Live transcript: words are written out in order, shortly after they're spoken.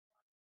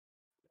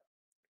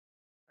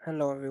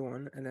Hello,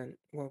 everyone, and then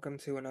welcome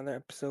to another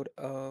episode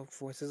of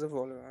Voices of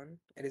Oleron.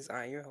 It is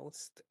I, your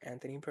host,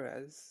 Anthony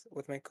Perez,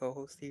 with my co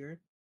host here.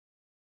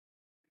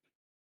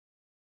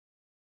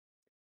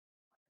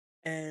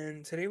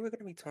 And today we're going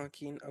to be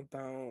talking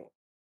about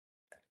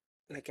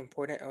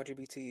important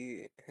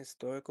LGBT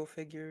historical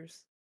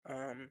figures.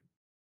 Um,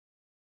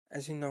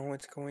 as you know,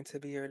 it's going to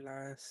be our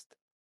last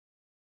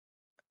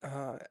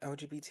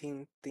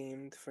LGBT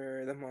themed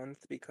for the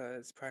month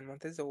because Pride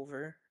Month is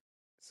over.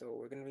 So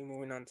we're going to be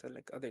moving on to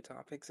other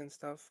topics and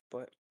stuff,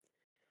 but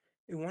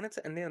we wanted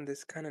to end it on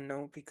this kind of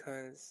note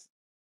because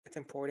it's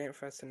important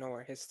for us to know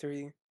our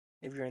history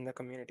if you're in the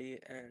community,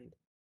 and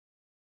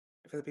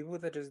for the people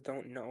that just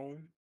don't know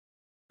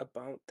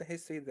about the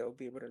history, they'll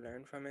be able to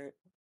learn from it.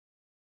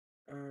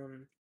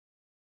 Um,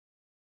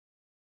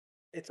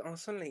 it's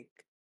also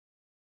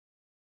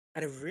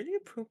at a really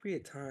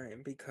appropriate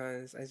time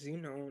because, as you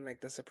know,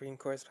 the Supreme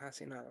Court is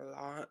passing a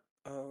lot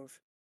of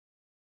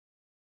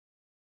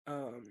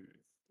um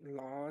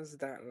laws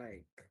that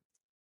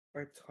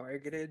are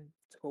targeted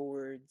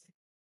towards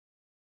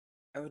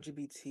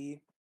LGBT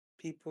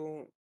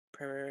people,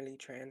 primarily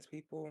trans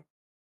people.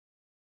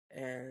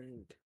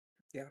 And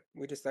yeah,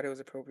 we just thought it was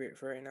appropriate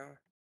for right now.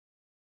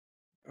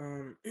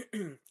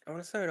 I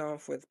want to start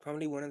off with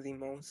probably one of the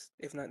most,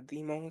 if not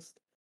the most,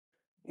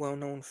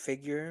 well-known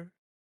figure,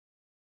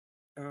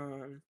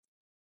 um,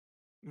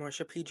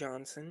 Marsha P.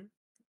 Johnson.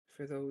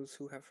 For those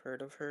who have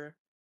heard of her,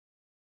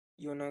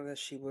 you'll know that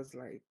she was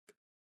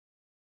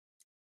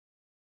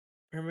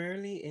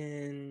primarily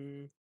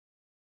in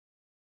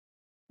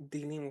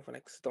dealing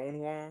with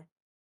Stonewall.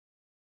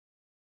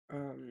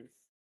 Um,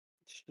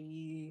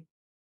 she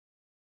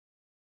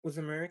was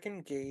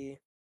American gay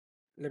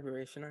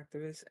liberation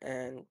activist,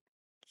 and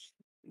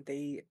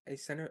they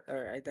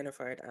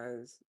identified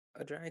as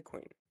a drag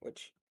queen,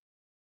 which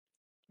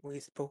we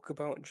spoke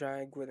about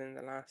drag within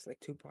the last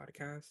two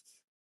podcasts.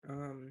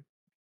 Um,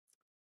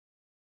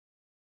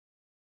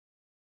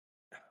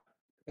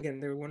 Again,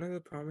 they're one of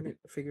the prominent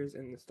figures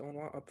in the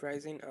Stonewall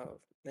Uprising of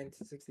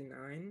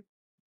 1969.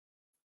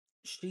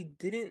 She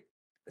didn't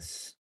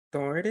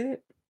start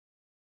it,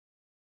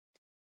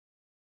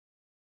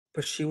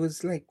 but she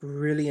was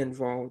really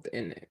involved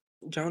in it.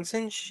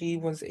 Johnson, she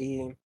was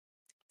a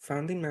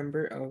founding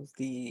member of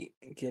the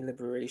Gay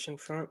Liberation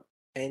Front,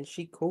 and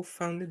she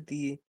co-founded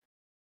the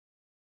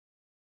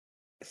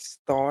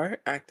STAR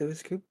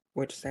activist group,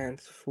 which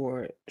stands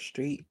for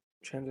Street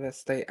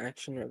Transvestite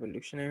Action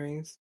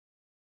Revolutionaries.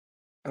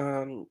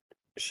 Um,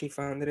 she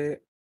founded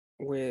it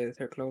with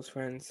her close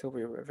friend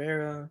Sylvia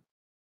Rivera.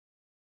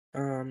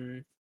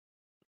 Um,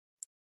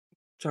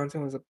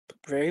 Johnson was a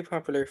very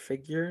popular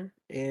figure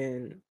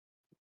in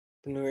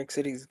the New York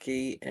City's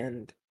gay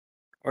and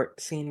art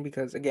scene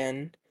because,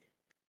 again,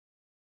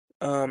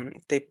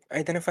 they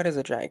identified as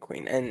a drag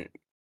queen. And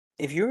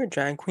if you were a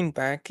drag queen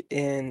back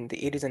in the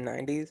 80s and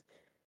 90s,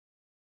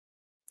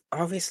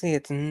 obviously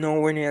it's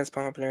nowhere near as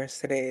popular as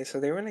today. So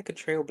they were like a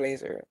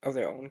trailblazer of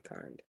their own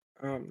kind.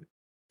 Um,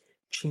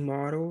 she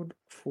modeled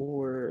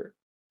for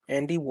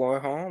Andy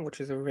Warhol, which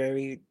is a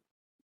very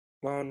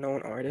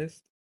well-known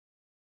artist.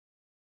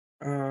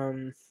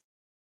 Um,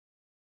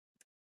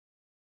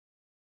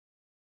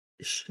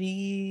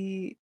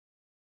 she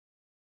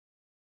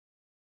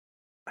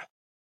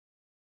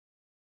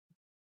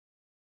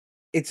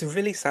it's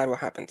really sad what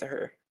happened to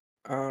her.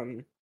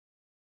 Um,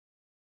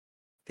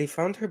 they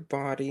found her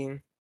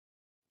body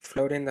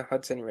floating in the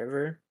Hudson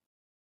River,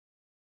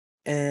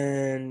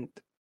 and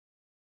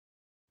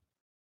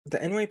the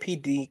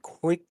NYPD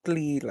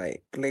quickly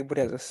labeled it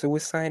as a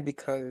suicide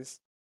because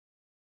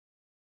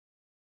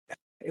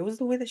it was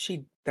the way that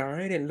she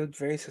died. It looked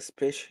very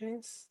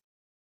suspicious.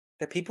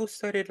 That people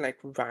started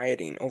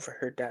rioting over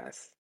her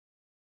death,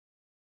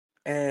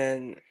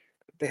 and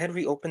they had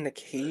reopened the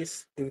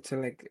case due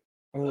to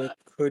oh, it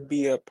could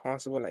be a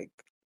possible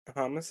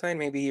homicide,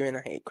 maybe even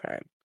a hate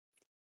crime.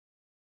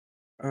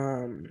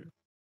 Um,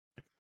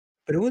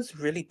 but it was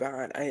really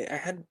bad. I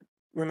had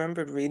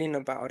remembered reading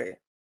about it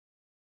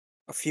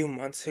a few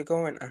months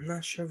ago, and I'm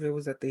not sure if it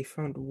was that they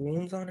found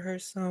wounds on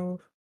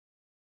herself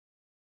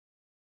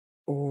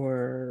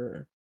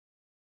or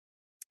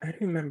I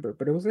don't remember,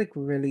 but it was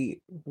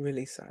really,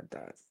 really sad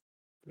death.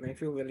 And I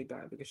feel really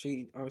bad because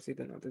she obviously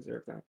did not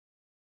deserve that.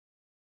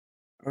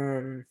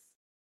 Um,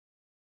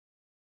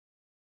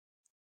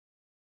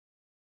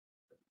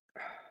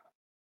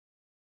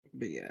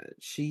 but yeah,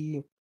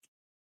 she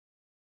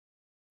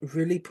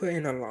really put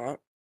in a lot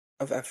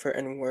of effort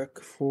and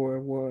work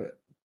for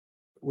what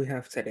we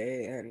have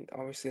today, and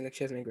obviously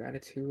she has my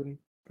gratitude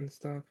and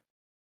stuff.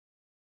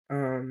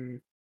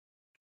 Um,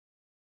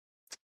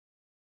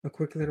 a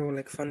quick little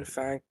fun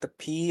fact: the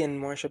P in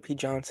Marsha P.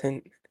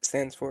 Johnson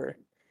stands for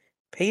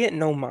 "Pay It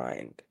No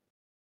Mind,"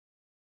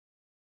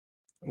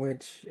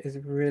 which is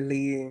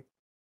really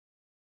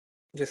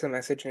just a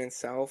message in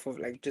itself of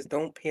just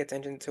don't pay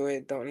attention to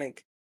it, don't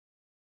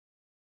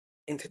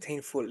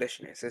entertain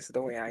foolishness. Is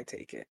the way I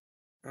take it.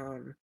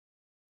 Um,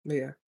 but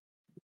yeah.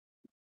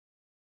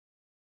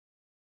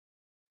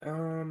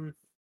 Um,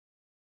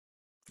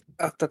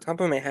 Off the top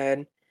of my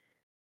head.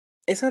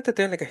 it's not that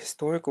they're like a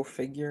historical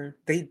figure.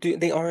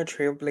 They are a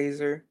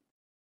trailblazer.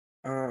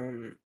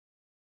 Um,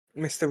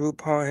 Mr.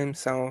 RuPaul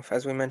himself,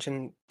 as we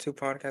mentioned 2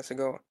 podcasts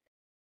ago.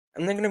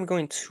 I'm not gonna be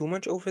going too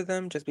much over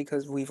them just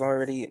because we've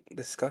already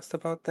discussed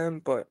about them,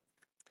 but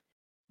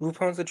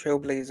RuPaul's a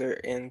trailblazer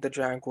in the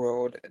drag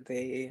world.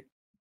 They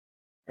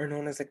are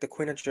known as like the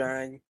queen of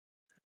drag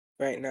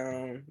right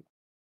now.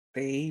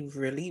 They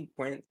really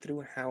went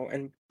through hell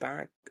and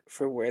back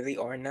for where they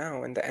are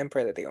now and the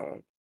empire that they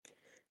own.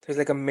 There's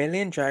like a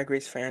million Drag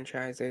Race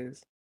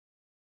franchises,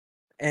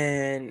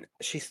 and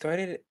he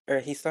started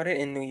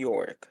in New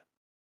York.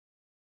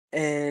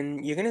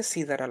 And you're gonna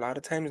see that a lot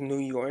of times New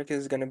York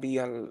is gonna be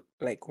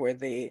like where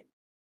they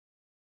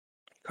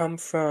come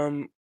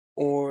from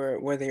or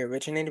where they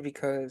originated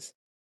because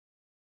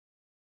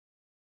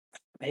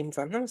if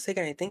I'm not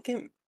mistaken, I think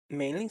it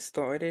mainly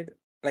started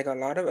like a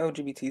lot of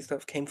LGBT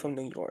stuff came from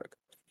New York.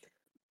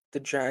 The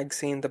drag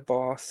scene, the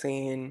ball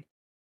scene,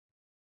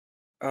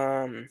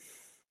 um,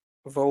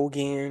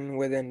 voguing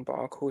within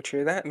ball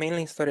culture, that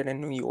mainly started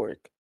in New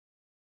York.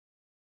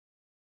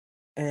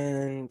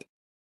 And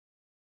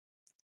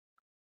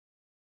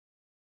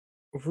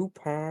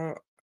RuPaul,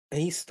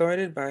 he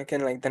started back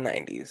in like the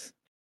 90s.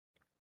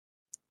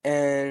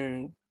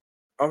 And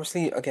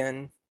obviously,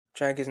 again,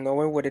 drag is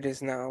nowhere what it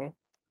is now.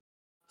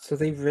 So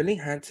they really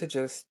had to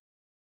just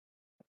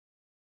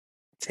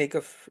take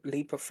a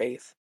leap of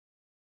faith.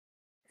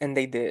 And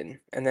they did.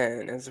 And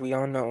then, as we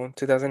all know,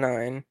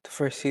 2009, the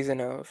first season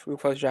of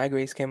RuPaul's Drag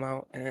Race came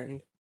out,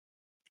 and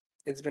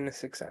it's been a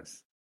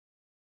success.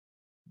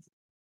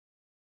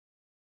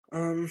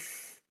 Um,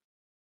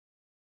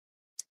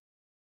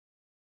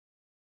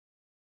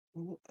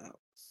 who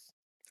else?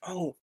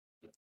 Oh,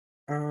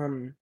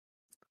 um,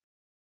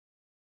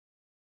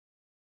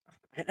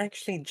 I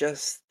actually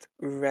just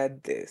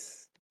read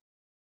this.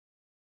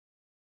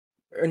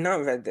 Or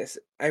not read this.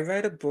 I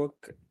read a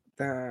book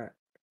that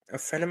a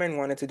friend of mine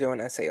wanted to do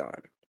an essay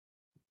on.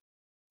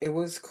 It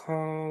was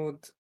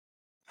called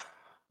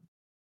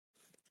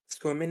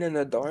Swimming in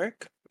the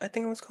Dark, I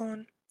think it was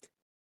called.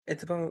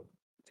 It's about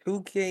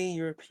two gay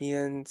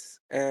Europeans,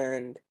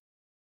 and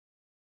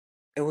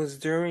it was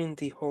during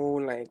the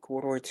whole like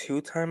World War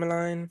II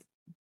timeline.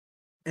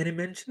 And it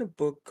mentioned a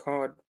book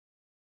called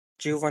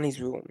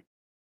Giovanni's Room,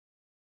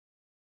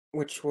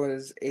 which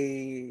was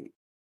a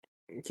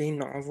gay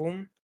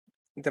novel.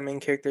 The main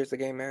character is a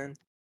gay man,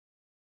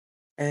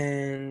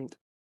 and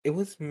it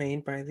was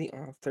made by the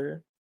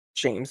author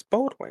James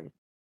Baldwin,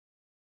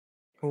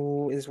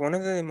 who is one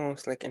of the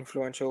most like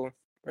influential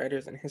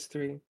writers in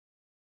history.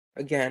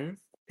 Again,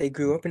 they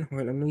grew up in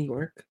Harlem, New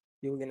York.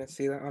 You're gonna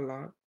see that a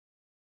lot.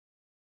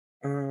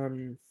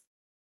 Um,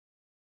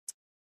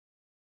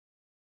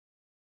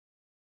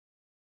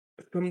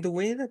 from the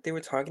way that they were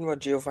talking about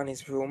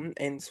Giovanni's Room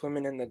and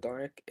Swimming in the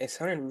Dark, it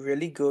sounded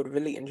really good,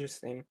 really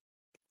interesting.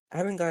 I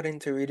haven't gotten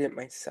to read it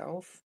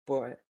myself,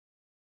 but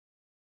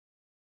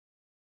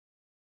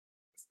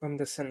from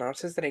the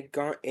synopsis that I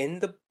got in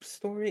the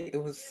story,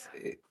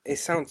 it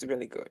sounds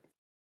really good.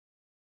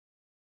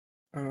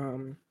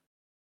 Um,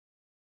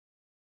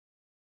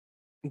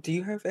 do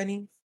you have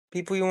any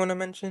people you want to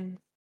mention?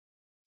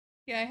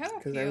 Yeah, I have a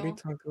Because I already few.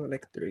 talked about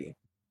like three.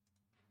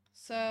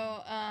 So,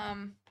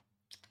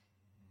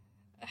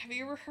 have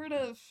you ever heard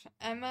of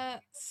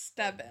Emma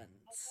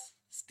Stebbins?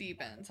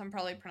 Stevens. I'm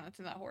probably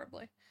pronouncing that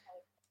horribly.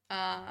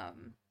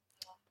 Um,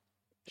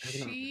 I have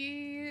not.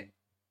 she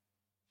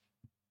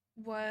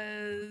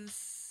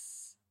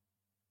was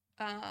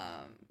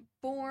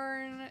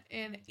born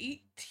in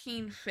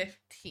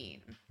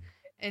 1815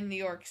 in New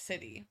York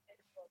City.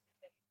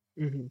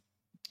 Mm-hmm.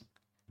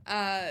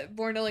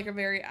 Born to like a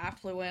very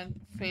affluent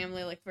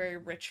family, like very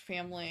rich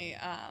family.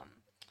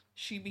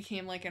 She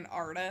became like an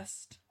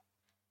artist.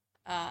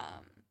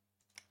 Um,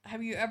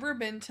 have you ever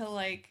been to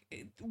like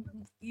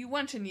you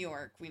went to New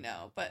York, we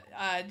know, but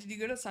did you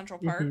go to Central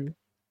Mm-hmm. Park?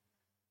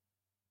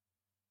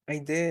 I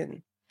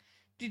did.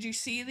 Did you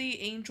see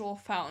the Angel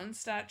Fountain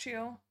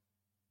statue?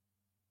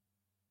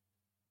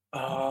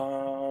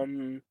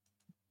 Um,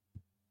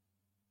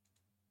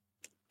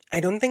 I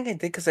don't think I did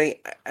because I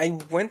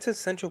went to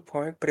Central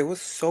Park, but it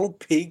was so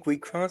big. We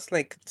crossed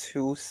like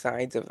two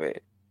sides of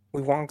it.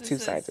 We walked two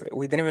This sides is of it.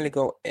 We didn't really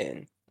go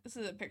in. this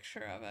is a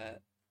picture of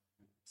it.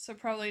 So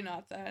probably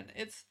not then.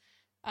 It's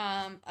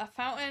a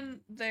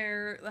fountain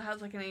there that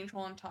has like an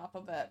angel on top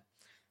of it.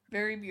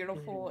 Very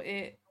beautiful. Mm-hmm.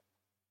 It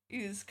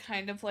is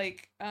kind of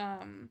like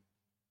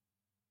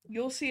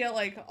you'll see it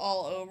like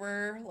all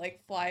over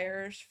like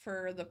flyers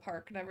for the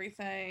park and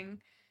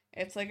everything.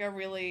 It's like a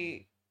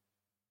really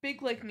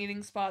big like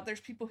meeting spot. There's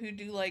people who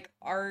do like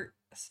art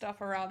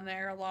stuff around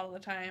there a lot of the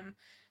time.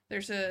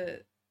 There's a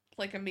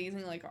like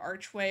amazing like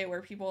archway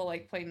where people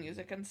like play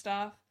music and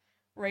stuff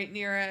right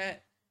near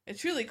it.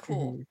 It's really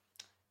cool.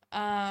 Mm-hmm.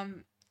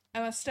 Um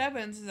Emma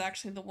Stebbins is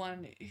actually the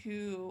one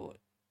who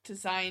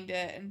designed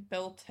it and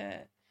built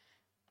it.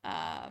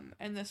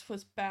 And this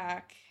was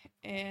back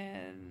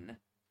in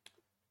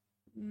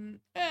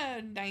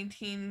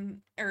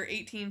 19 or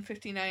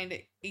 1859 to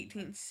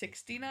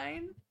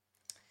 1869,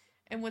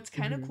 And what's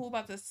kind of Mhm. cool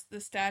about the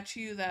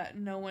statue that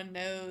no one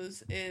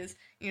knows is,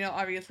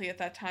 obviously at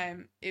that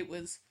time it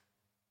was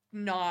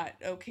not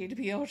okay to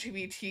be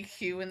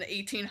LGBTQ in the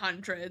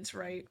 1800s,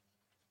 right?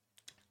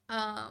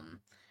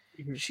 Um,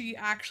 Mhm. she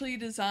actually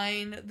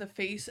designed the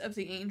face of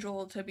the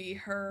angel to be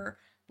her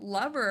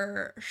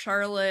lover,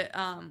 Charlotte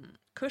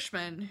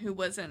Cushman, who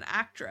was an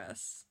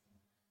actress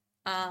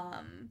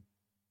um,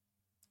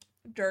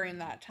 during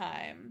that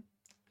time,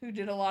 who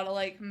did a lot of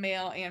like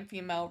male and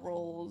female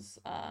roles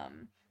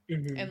in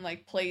Mhm.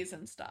 like plays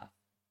and stuff,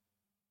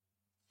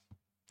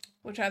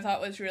 which I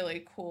thought was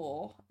really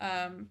cool.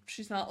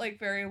 She's not like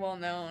very well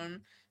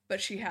known,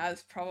 but she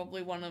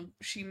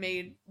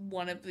made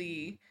one of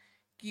the,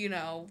 you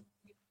know,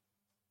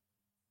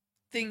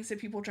 things that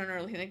people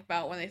generally think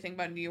about when they think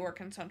about New York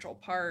and Central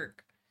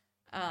Park.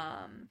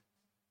 Um,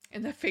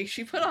 and the face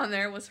she put on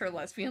there was her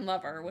lesbian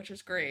lover, which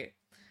is great.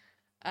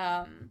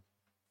 Um,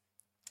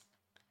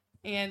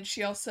 and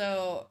she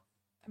also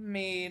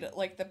made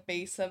like the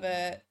base of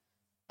it,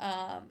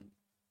 um,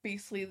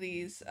 basically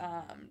these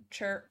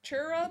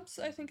cherubs,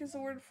 I think is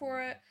the word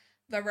for it,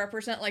 that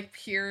represent like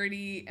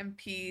purity and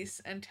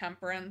peace and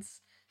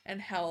temperance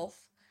and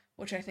health,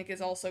 which I think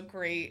is also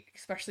great,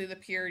 especially the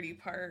purity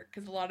part,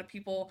 because a lot of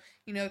people,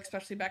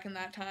 especially back in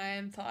that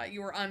time, thought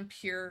you were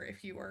unpure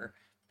if you were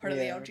part of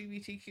the Yeah.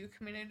 LGBTQ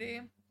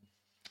community.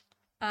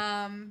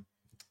 Um,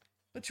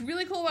 what's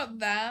really cool about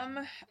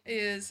them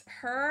is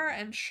her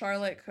and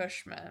Charlotte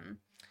Cushman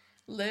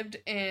lived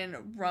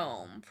in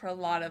Rome for a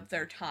lot of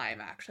their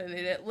time, actually.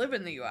 They didn't live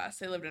in the US,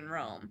 they lived in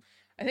Rome.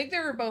 I think they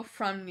were both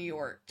from New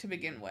York to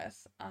begin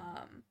with.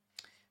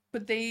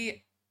 But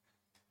they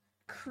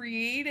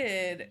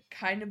created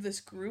kind of this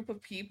group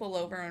of people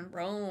over in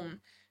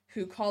Rome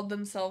who called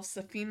themselves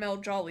the Female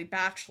Jolly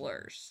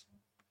Bachelors.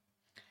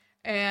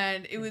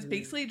 And it was Mhm.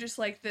 basically just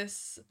like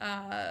this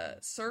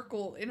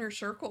inner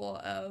circle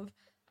of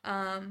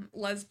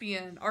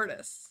lesbian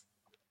artists,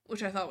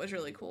 which I thought was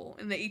really cool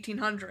in the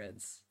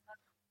 1800s,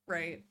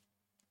 right?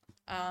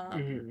 Um,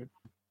 Mhm.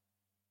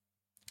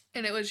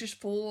 and it was just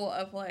full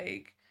of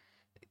like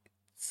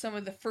some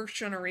of the first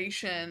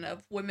generation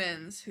of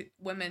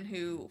women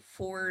who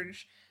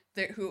forged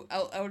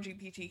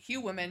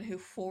LGBTQ women who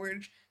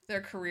forged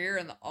their career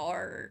in the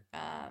art,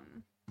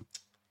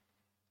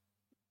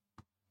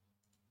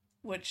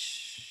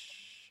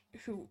 which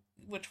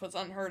which was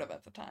unheard of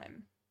at the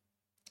time.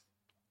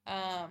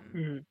 Um,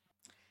 Mhm.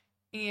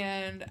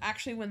 and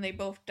actually, when they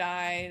both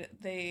died,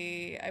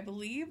 they, I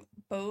believe,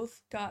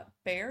 both got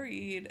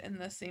buried in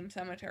the same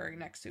cemetery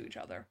next to each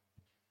other.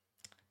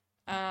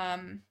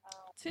 Um,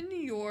 it's in New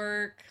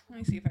York. Let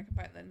me see if I can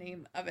find the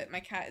name of it. My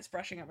cat is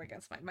brushing up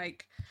against my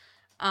mic.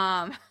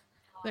 Um,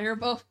 they are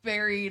both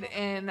buried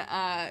in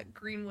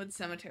Greenwood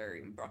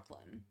Cemetery in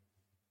Brooklyn,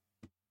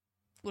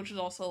 which is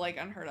also like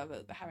unheard of,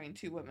 having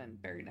two women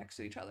buried next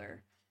to each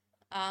other.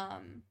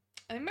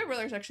 I think my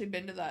brother's actually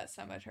been to that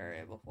cemetery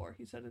before.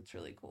 He said it's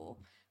really cool.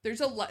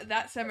 There's a lot.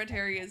 That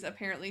cemetery is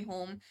apparently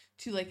home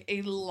to like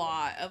a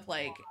lot of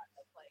like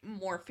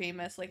more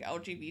famous like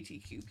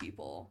LGBTQ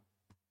people.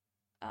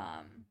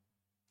 Um,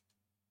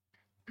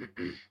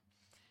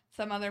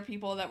 some other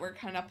people that were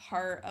kind of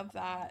part of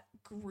that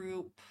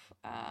group,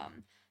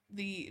 um,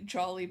 the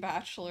Jolly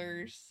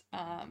Bachelors,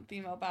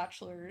 female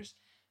bachelors,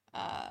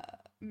 uh,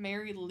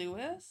 Mary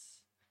Lewis,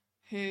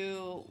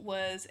 who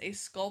was a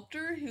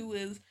sculptor who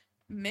was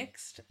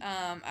mixed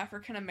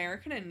African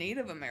American and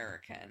Native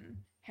American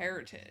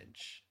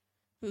heritage,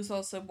 who's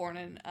also born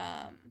in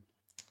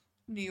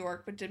New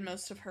York, but did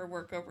most of her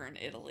work over in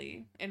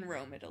Italy, in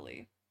Rome,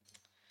 Italy.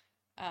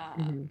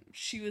 Mhm.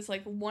 She was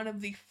like one of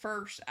the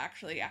first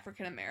actually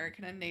African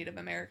American and Native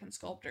American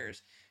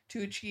sculptors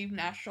to achieve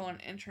national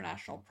and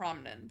international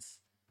prominence,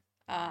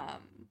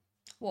 um,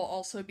 while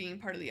also being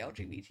part of the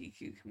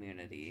LGBTQ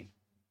community.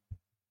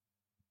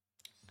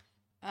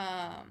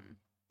 Um,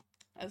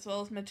 as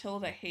well as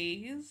Matilda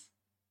Hayes,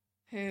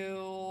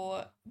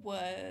 who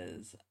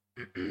was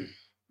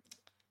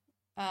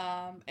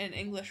an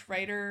English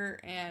writer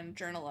and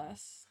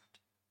journalist,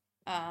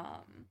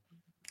 um,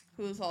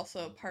 who was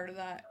also part of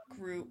that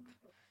group,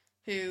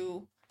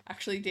 who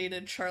actually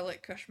dated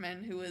Charlotte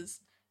Cushman, who was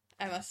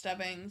Emma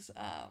Stebbings'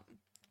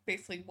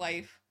 basically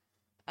wife,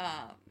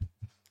 um,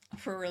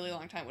 for a really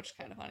long time, which is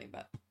kind of funny.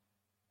 But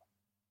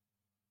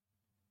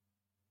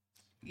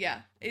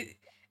yeah,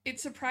 it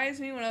surprised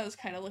me when I was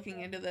kind of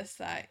looking into this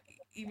that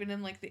even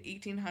in like the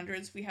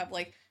 1800s, we have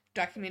like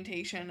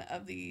documentation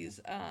of these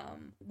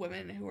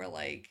women who are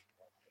like,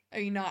 I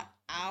mean, not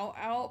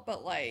out,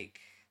 but like,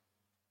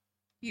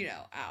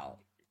 out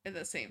at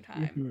the same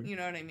time. Mhm. You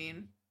know what I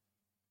mean?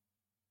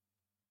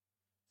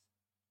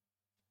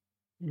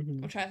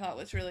 Mhm. Which I thought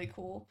was really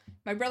cool.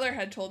 My brother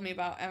had told me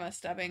about Emma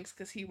Stebbings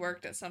because he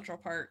worked at Central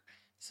Park,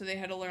 so they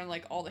had to learn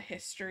like all the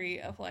history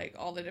of like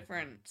all the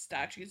different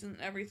statues and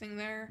everything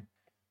there.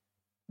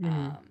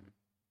 Mhm. Um,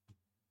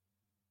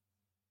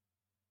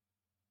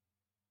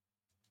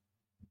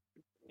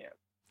 Yeah.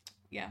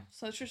 yeah,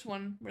 so it's just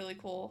one really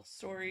cool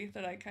story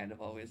that I kind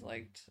of always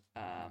liked.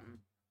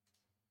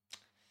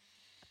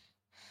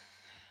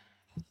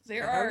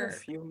 there I have a are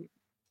few.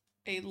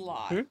 a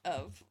lot Hmm?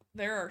 of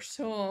there are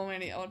so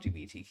many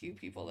LGBTQ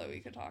people that we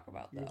could talk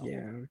about though.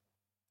 Yeah.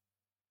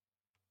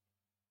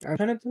 I'm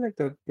trying to do like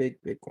the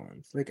big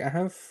ones. Like I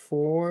have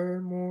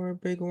four more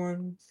big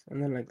ones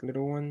and then like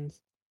little ones.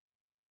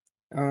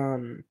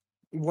 Um,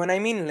 when I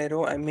mean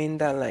little, I mean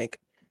that like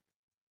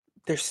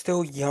they're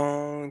still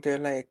young. They're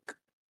like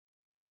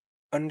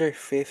under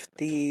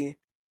 50.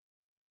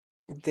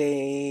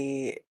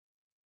 They,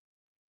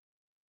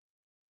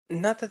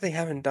 not that they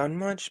haven't done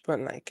much, but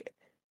like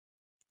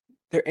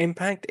their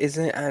impact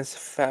isn't as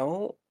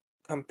felt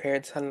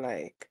compared to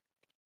like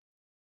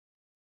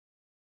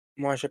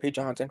Marsha P.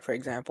 Johnson, for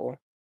example,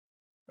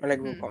 or like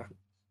Hmm. RuPaul.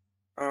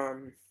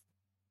 Um,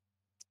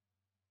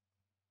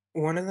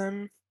 one of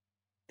them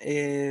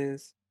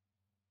is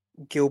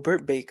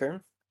Gilbert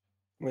Baker,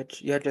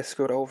 which you had just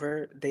screwed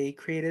over. They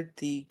created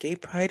the gay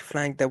pride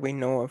flag that we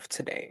know of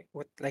today,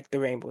 with like the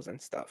rainbows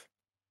and stuff.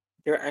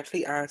 They were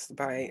actually asked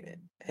by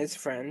his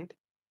friend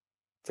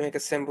to make a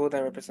symbol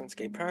that represents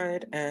gay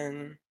pride,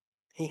 and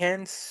he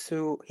hand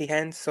sewed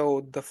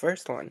the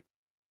first one,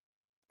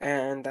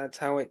 and that's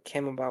how it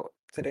came about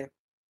today.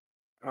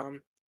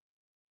 Um,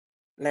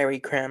 Larry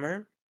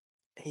Kramer,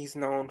 he's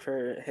known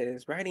for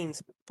his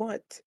writings,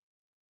 but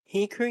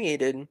he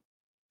created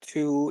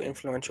two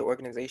influential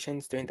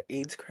organizations during the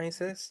AIDS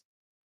crisis.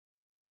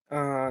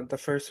 The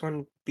first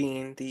one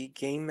being the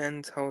Gay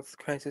Men's Health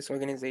Crisis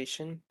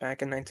Organization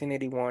back in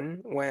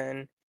 1981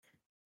 when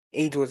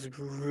AIDS was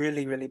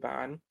really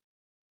bad.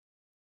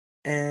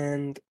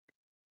 And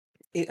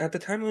at the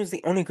time, it was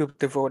the only group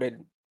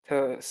devoted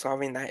to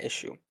solving that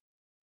issue.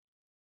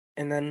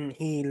 And then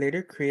he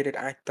later created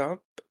ACT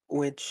UP,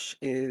 which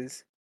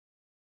is,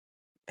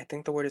 I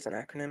think the word is an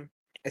acronym.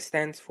 It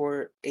stands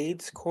for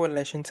AIDS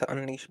Coalition to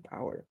Unleash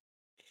Power.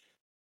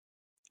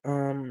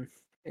 Um,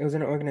 it was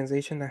an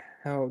organization that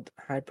held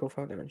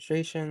high-profile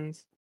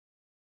demonstrations.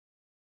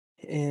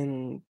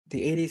 In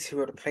the 80s, he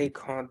wrote a play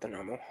called The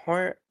Normal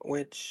Heart,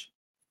 which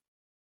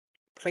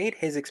played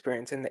his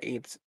experience in the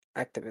AIDS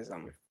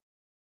activism.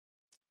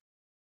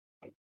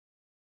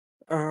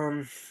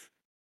 Um,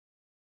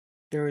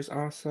 there was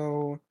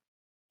also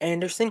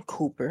Anderson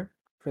Cooper,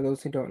 for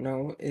those who don't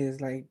know, is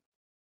like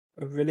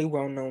a really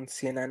well-known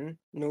CNN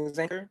news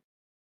anchor.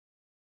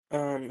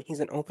 He's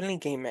an openly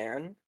gay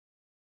man,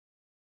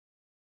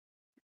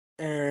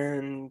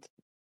 and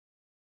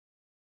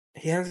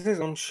he has his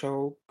own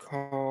show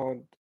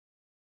called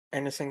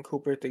Anderson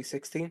Cooper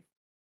 360,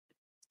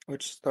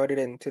 which started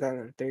in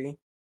 2003.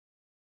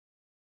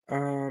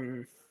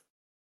 Um,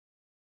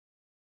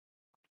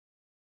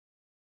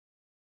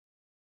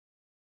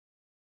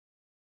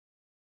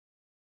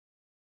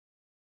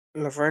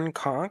 Laverne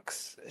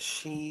Cox,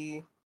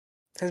 she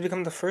has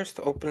become the first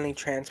openly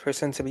trans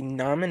person to be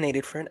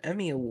nominated for an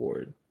Emmy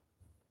Award.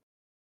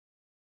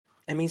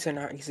 Emmys are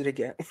not easy to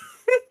get,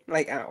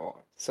 like at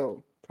all.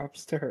 So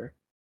props to her.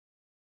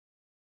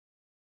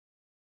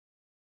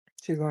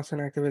 She's also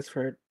an activist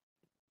for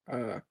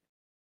uh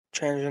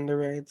transgender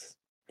rights.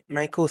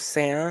 Michael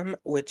Sam,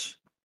 which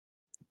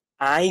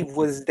I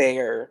was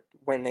there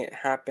when it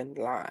happened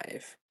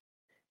live.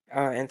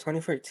 In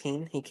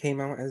 2014, he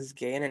came out as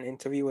gay in an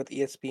interview with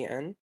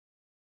ESPN,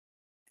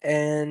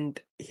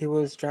 and he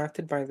was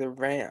drafted by the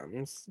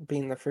Rams,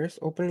 being the first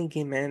openly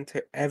gay man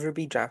to ever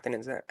be drafted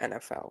in the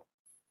NFL.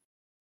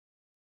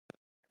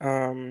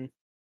 Um,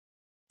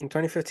 in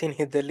 2015,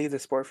 he did leave the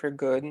sport for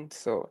good,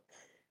 so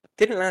it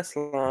didn't last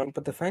long.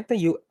 But the fact that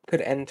you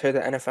could enter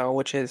the NFL,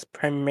 which is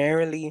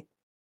primarily,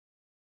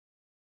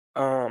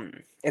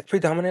 it's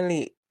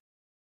predominantly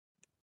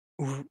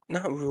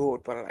not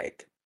ruled, but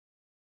like,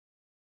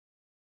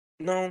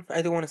 no,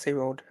 I don't want to say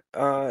ruled.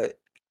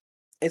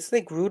 It's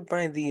like ruled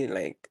by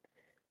the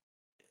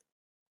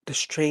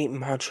straight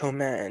macho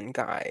man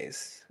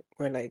guys.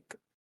 Where like,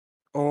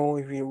 oh,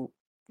 if you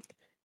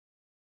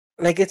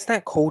like, it's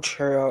that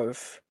culture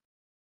of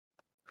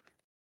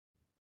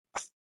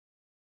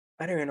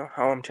I don't even know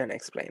how I'm trying to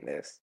explain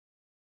this,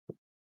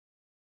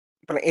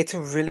 but like, it's a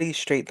really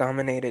straight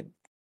dominated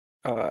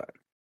uh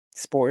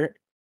sport,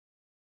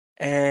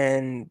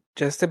 and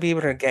just to be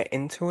able to get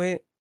into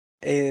it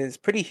is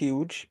pretty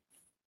huge.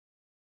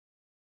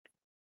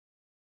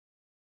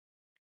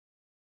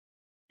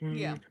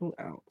 Yeah. Who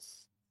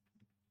else?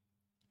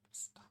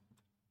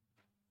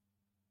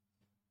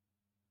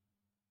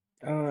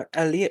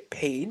 Elliot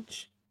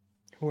Page,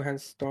 who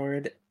has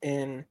starred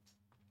in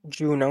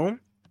Juno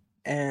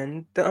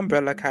and The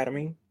Umbrella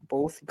Academy,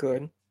 both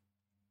good.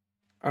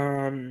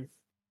 Um,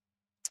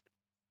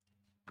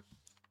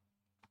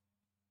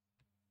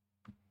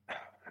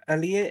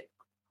 Elliot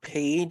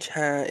Page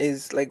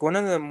is like one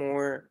of the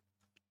more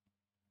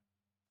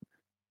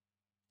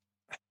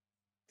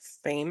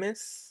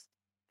famous.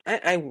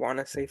 I want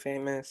to say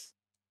famous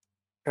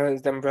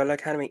because The Umbrella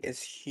Academy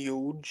is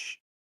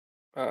huge.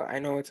 I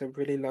know it's a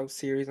really loved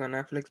series on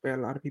Netflix by a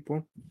lot of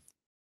people,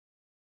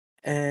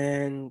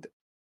 and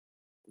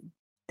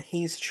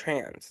he's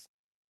trans.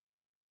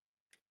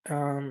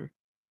 Um,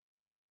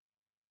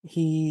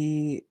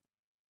 he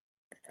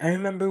I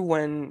remember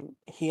when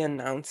he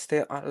announced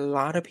it, a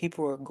lot of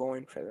people were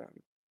going for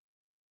them.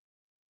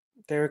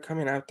 They were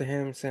coming after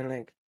him saying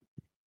like,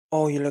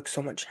 "Oh, you look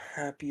so much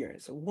happier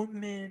as a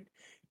woman.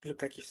 You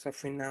look like you're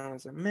suffering now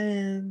as a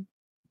man."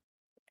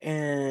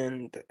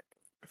 And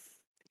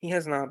he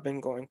has not been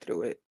going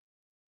through it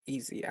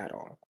easy at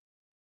all.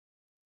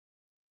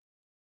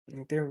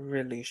 Like, they're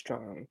really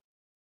strong.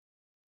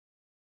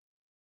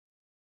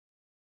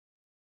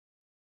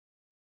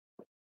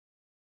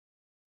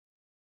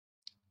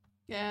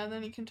 Yeah, and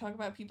then you can talk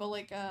about people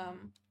like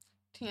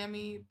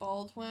Tammy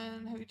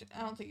Baldwin.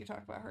 I don't think you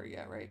talked about her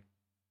yet, right?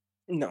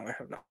 No, I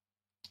have not.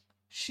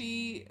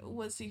 She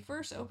was the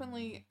first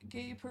openly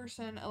gay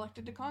person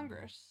elected to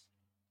Congress.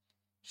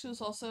 She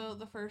was also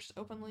the first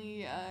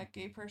openly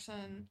gay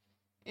person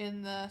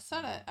in the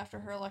Senate after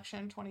her election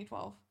in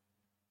 2012.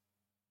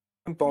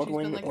 And she's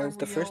been Baldwin like a was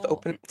the first real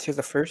open. She was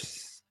the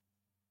first.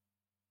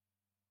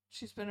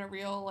 she's been a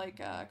real like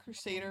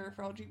crusader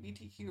for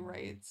LGBTQ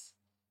rights,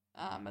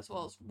 as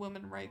well as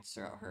women rights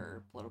throughout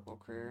her political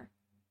career.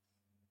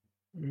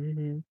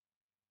 Hmm.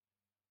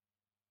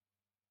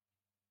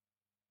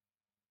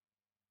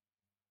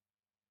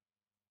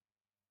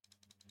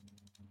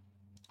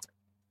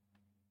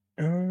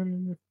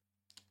 Um,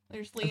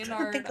 There's I'm trying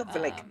to Leonard think of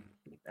like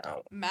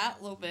now.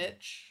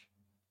 Matlovich,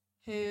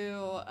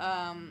 who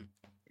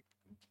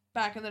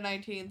back in the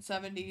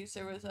 1970s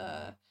there was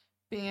a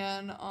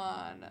ban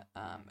on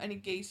any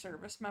gay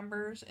service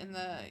members in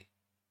the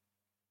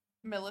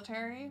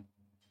military.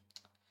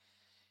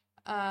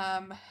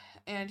 Um,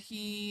 and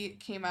he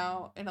came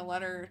out in a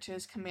letter to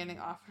his commanding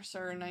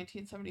officer in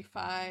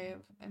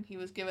 1975, and he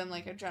was given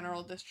like a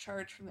general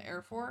discharge from the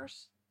Air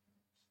Force,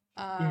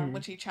 Mm,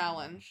 which he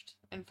challenged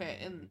and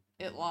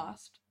it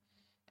lost.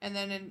 And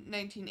then in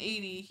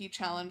 1980, he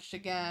challenged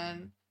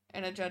again,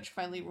 and a judge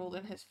finally ruled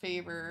in his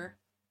favor.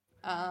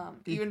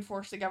 mm, Even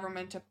forced the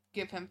government to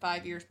give him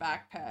 5 years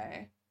back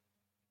pay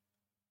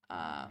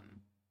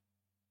um,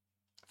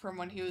 from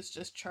when he was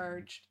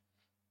discharged.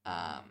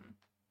 Um,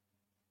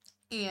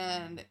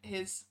 and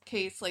his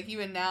case, like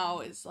even now,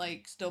 is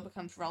like still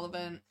becomes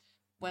relevant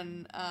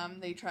when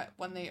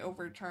they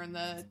overturn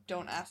the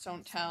 "Don't Ask,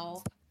 Don't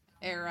Tell"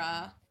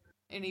 era,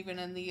 and even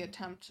in the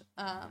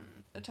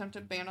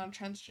attempted ban on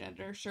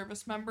transgender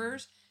service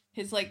members,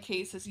 his like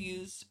case is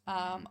used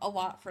a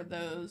lot for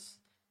those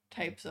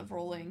types of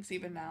rulings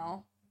even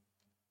now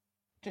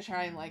to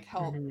try and like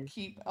help mhm,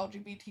 keep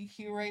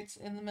LGBTQ rights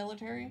in the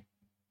military.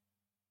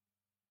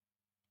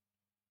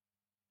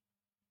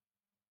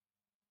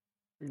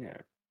 yeah.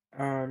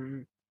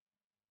 Um,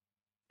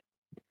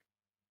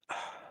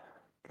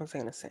 what was I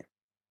gonna say?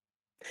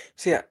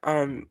 So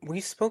yeah,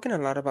 we've spoken a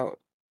lot about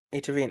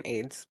HIV and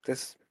AIDS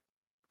this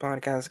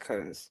podcast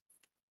because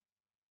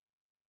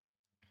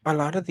a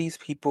lot of these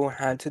people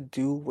had to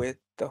do with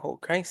the whole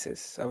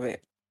crisis of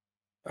it.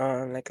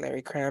 Like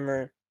Larry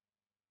Kramer,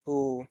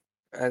 who,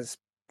 as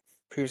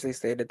previously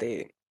stated,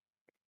 they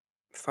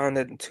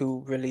founded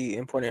two really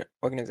important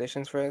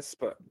organizations for us.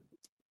 But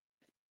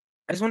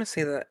I just want to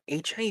say that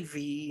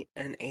HIV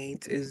and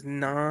AIDS is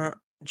not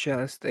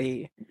just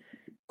a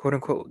quote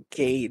unquote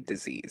gay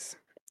disease.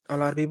 A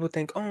lot of people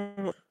think,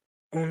 oh,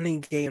 only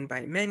gay and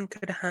bi men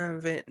could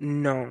have it.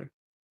 No,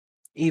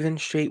 even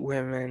straight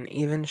women,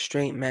 even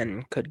straight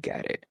men could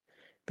get it.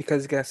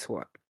 Because guess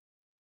what?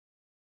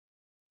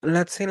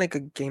 Let's say like a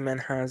gay man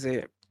has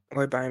it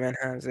or a bi man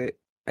has it,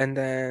 and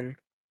then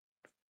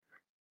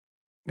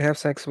they have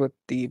sex with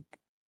the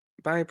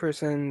bi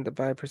person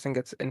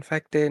gets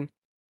infected,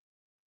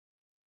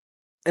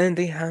 and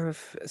they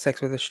have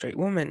sex with a straight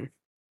woman.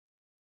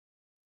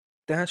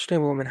 That straight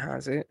woman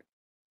has it,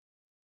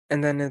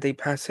 and then they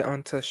pass it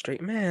on to a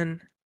straight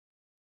man.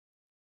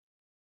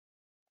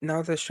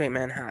 Now the straight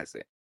man has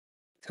it.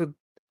 So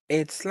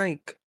it's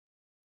like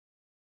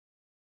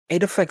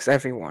it affects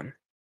everyone.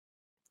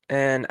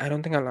 And I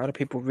don't think a lot of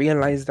people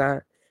realize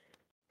that.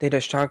 They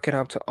just chalk it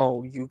up to,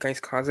 oh, you guys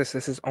cause this.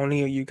 This is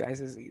only a you guys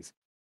disease.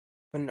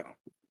 But no.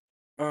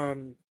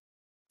 Um,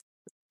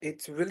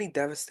 it's really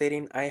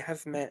devastating. I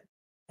have met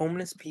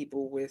homeless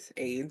people with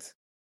AIDS,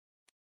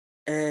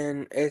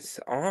 and it's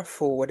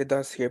awful what it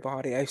does to your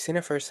body. I've seen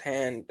it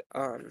firsthand.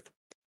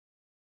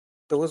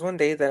 There was one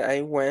day that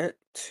I went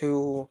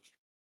to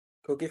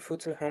go get food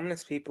to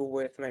homeless people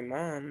with my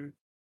mom,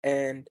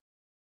 and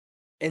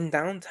in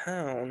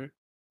downtown,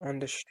 on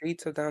the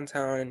streets of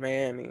downtown in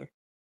Miami,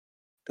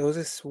 there was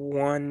this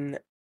one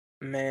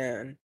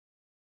man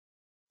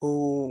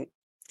who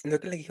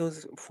looked like he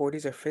was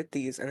 40s or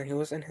 50s, and he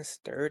was in his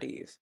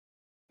 30s.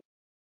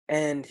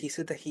 And he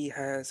said that he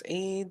has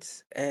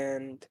AIDS,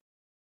 and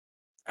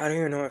I don't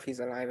even know if he's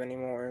alive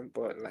anymore,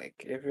 but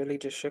like it really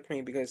just shook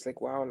me because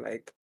like wow,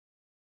 like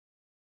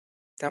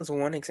that was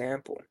one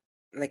example.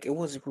 Like it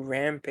was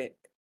rampant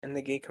in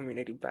the gay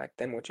community back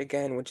then, which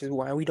is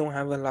why we don't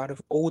have a lot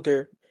of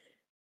older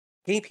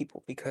gay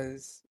people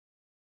because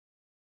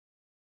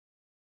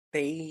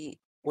they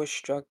were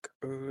struck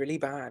really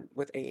bad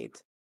with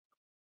AIDS.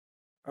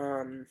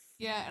 Um,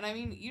 Yeah, and I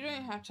mean, you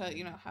don't have to,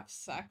 have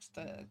sex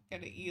to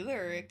get it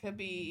either. It could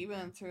be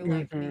even through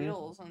like hmm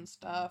needles and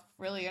stuff.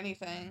 Really,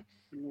 anything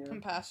yeah.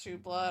 can pass through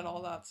blood,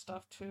 all that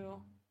stuff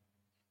too.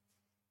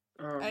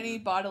 Any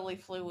Um, bodily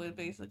fluid,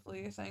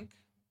 basically, I think.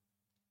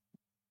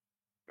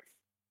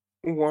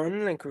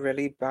 One like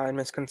really bad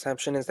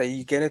misconception is that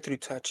you get it through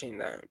touching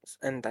them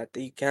and that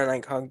you can't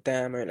like hug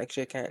them or like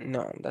shake hands.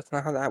 No, that's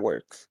not how that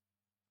works.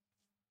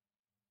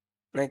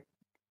 Like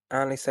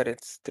Ali said,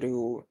 it's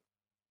through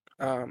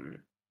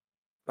um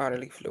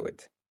bodily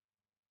fluid.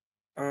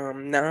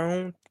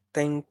 Now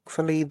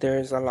thankfully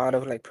there's a lot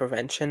of like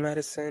prevention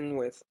medicine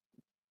with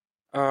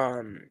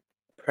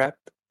PrEP,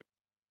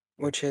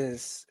 which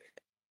is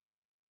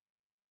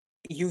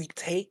you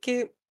take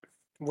it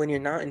when you're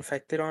not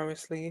infected,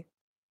 obviously,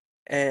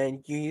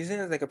 and you use it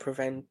as like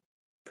a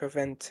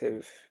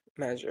preventive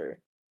measure.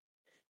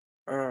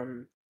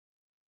 Um,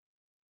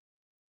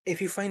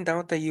 if you find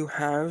out that you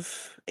have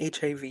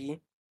HIV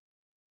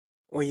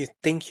or you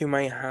think you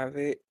might have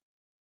it,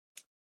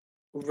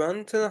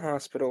 run to the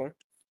hospital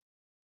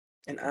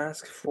and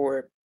ask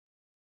for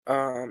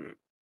um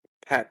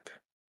PEP,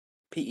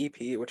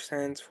 which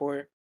stands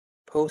for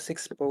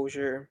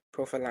post-exposure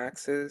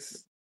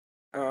prophylaxis.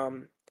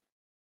 Um,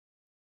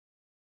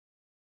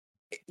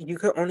 you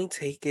could only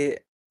take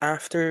it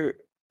after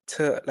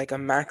to like a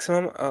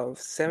maximum of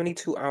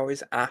 72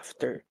 hours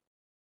after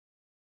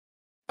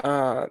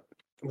uh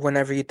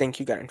whenever you think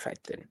you got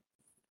infected.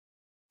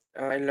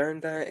 I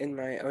learned that in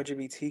my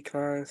LGBT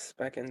class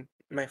back in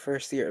my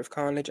first year of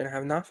college and I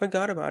have not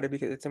forgot about it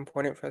because it's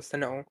important for us to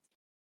know.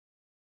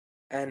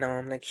 And now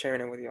I'm like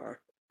sharing it with y'all.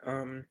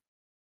 Um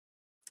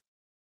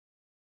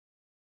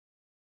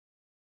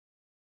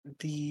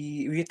the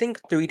you think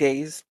 3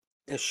 days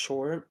is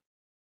short,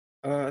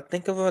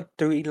 think of a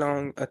 3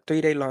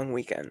 day long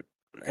weekend.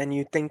 And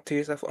you think to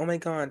yourself, oh my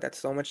God, that's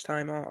so much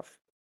time off.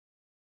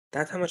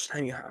 That's how much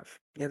time you have.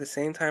 You have the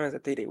same time as a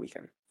 3 day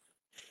weekend.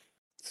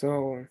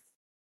 So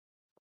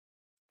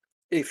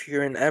if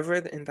you're in ever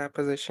in that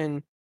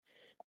position,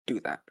 do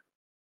that.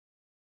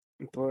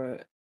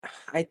 But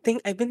I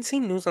think I've been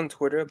seeing news on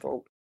Twitter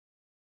about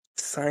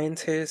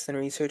scientists and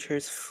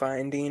researchers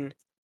finding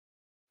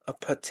a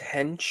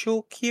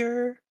potential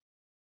cure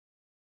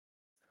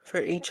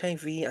for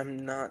HIV.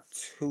 I'm not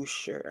too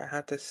sure. I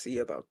had to see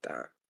about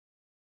that.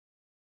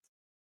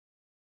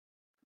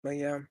 But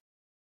yeah.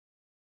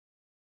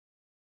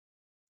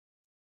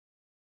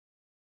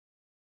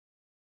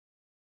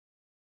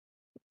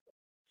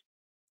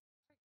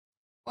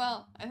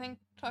 Well, I think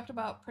talked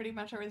about pretty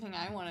much everything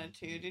I wanted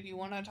to. Did you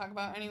want to talk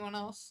about anyone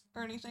else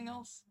or anything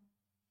else?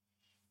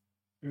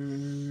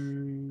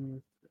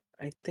 Mm,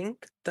 I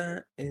think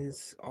that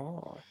is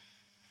all.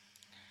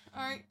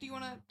 All right, do you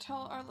want to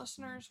tell our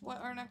listeners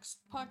what our next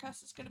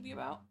podcast is going to be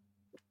about?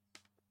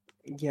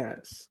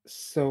 Yes.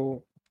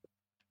 So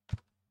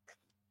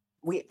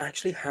we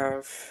actually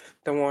have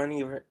the one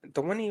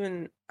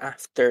even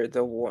after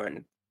the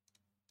one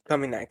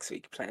coming next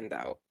week planned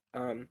out.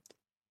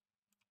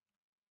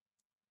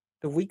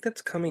 The week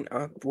that's coming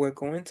up, we're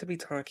going to be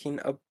talking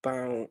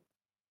about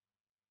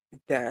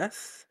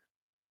death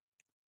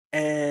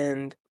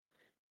and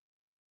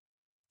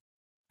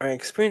our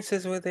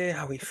experiences with it,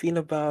 how we feel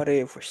about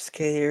it, if we're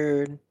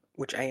scared,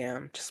 which I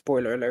am, just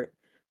spoiler alert.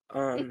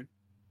 Um,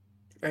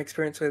 our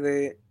experience with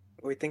it,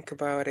 what we think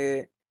about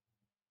it,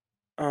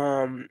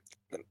 um,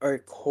 our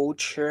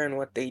culture and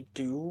what they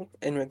do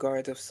in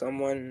regards of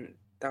someone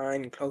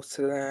dying close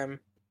to them,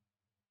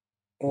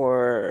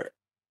 or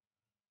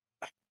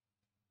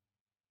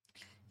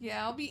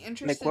Yeah, I'll be like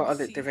interested what to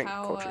other see different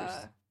how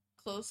cultures.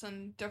 close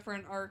and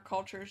different our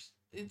cultures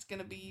it's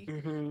gonna be.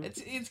 Mm-hmm.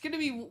 It's gonna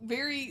be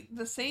very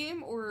the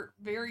same or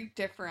very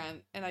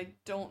different, and I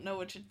don't know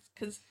which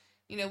because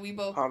we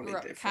both Probably grew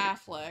up different.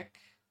 Catholic,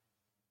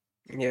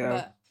 Yeah.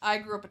 but I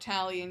grew up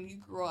Italian, you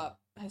grew up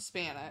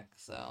Hispanic,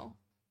 so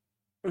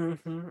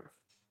Mm-hmm.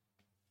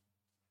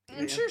 I'm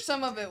Yeah. sure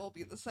some of it will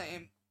be the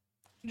same,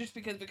 just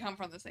because we come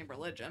from the same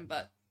religion.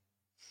 But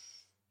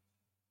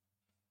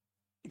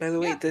By the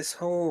way, yeah, this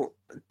whole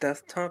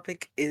death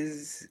topic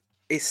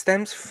it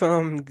stems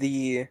from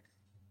the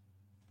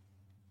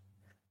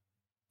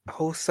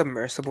whole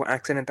submersible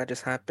accident that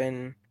just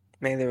happened.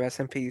 May they rest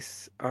in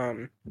peace.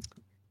 I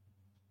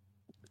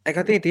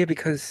got the idea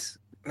because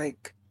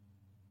like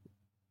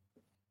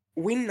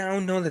we now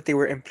know that they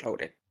were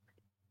imploded,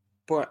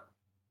 but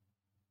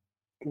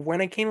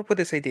when I came up with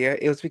this idea,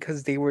 it was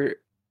because they were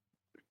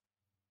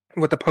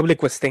what the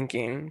public was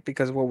thinking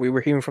because what we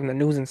were hearing from the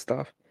news and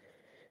stuff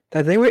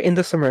that they were in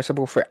the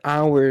submersible for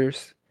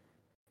hours,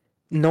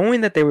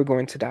 knowing that they were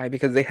going to die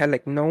because they had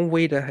like no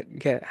way to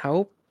get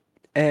help,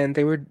 and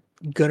they were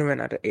gonna run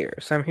out of air.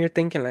 So I'm here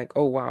thinking like,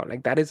 oh wow,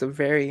 like that is a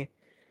very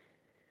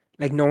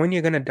like knowing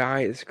you're gonna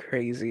die is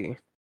crazy.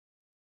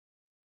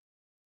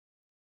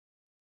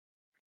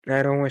 And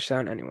I don't wish that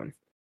on anyone.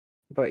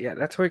 But yeah,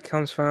 that's where it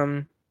comes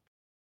from.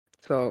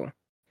 So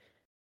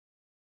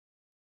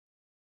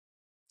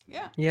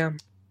yeah. yeah.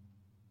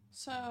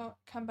 So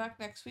come back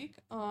next week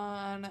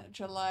on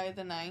July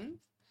the 9th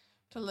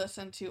to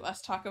listen to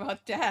us talk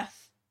about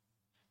death.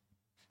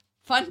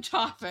 Fun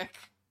topic.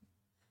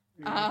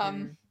 Mm-hmm.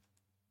 Um,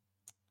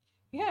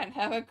 yeah, and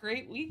have a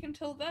great week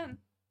until then.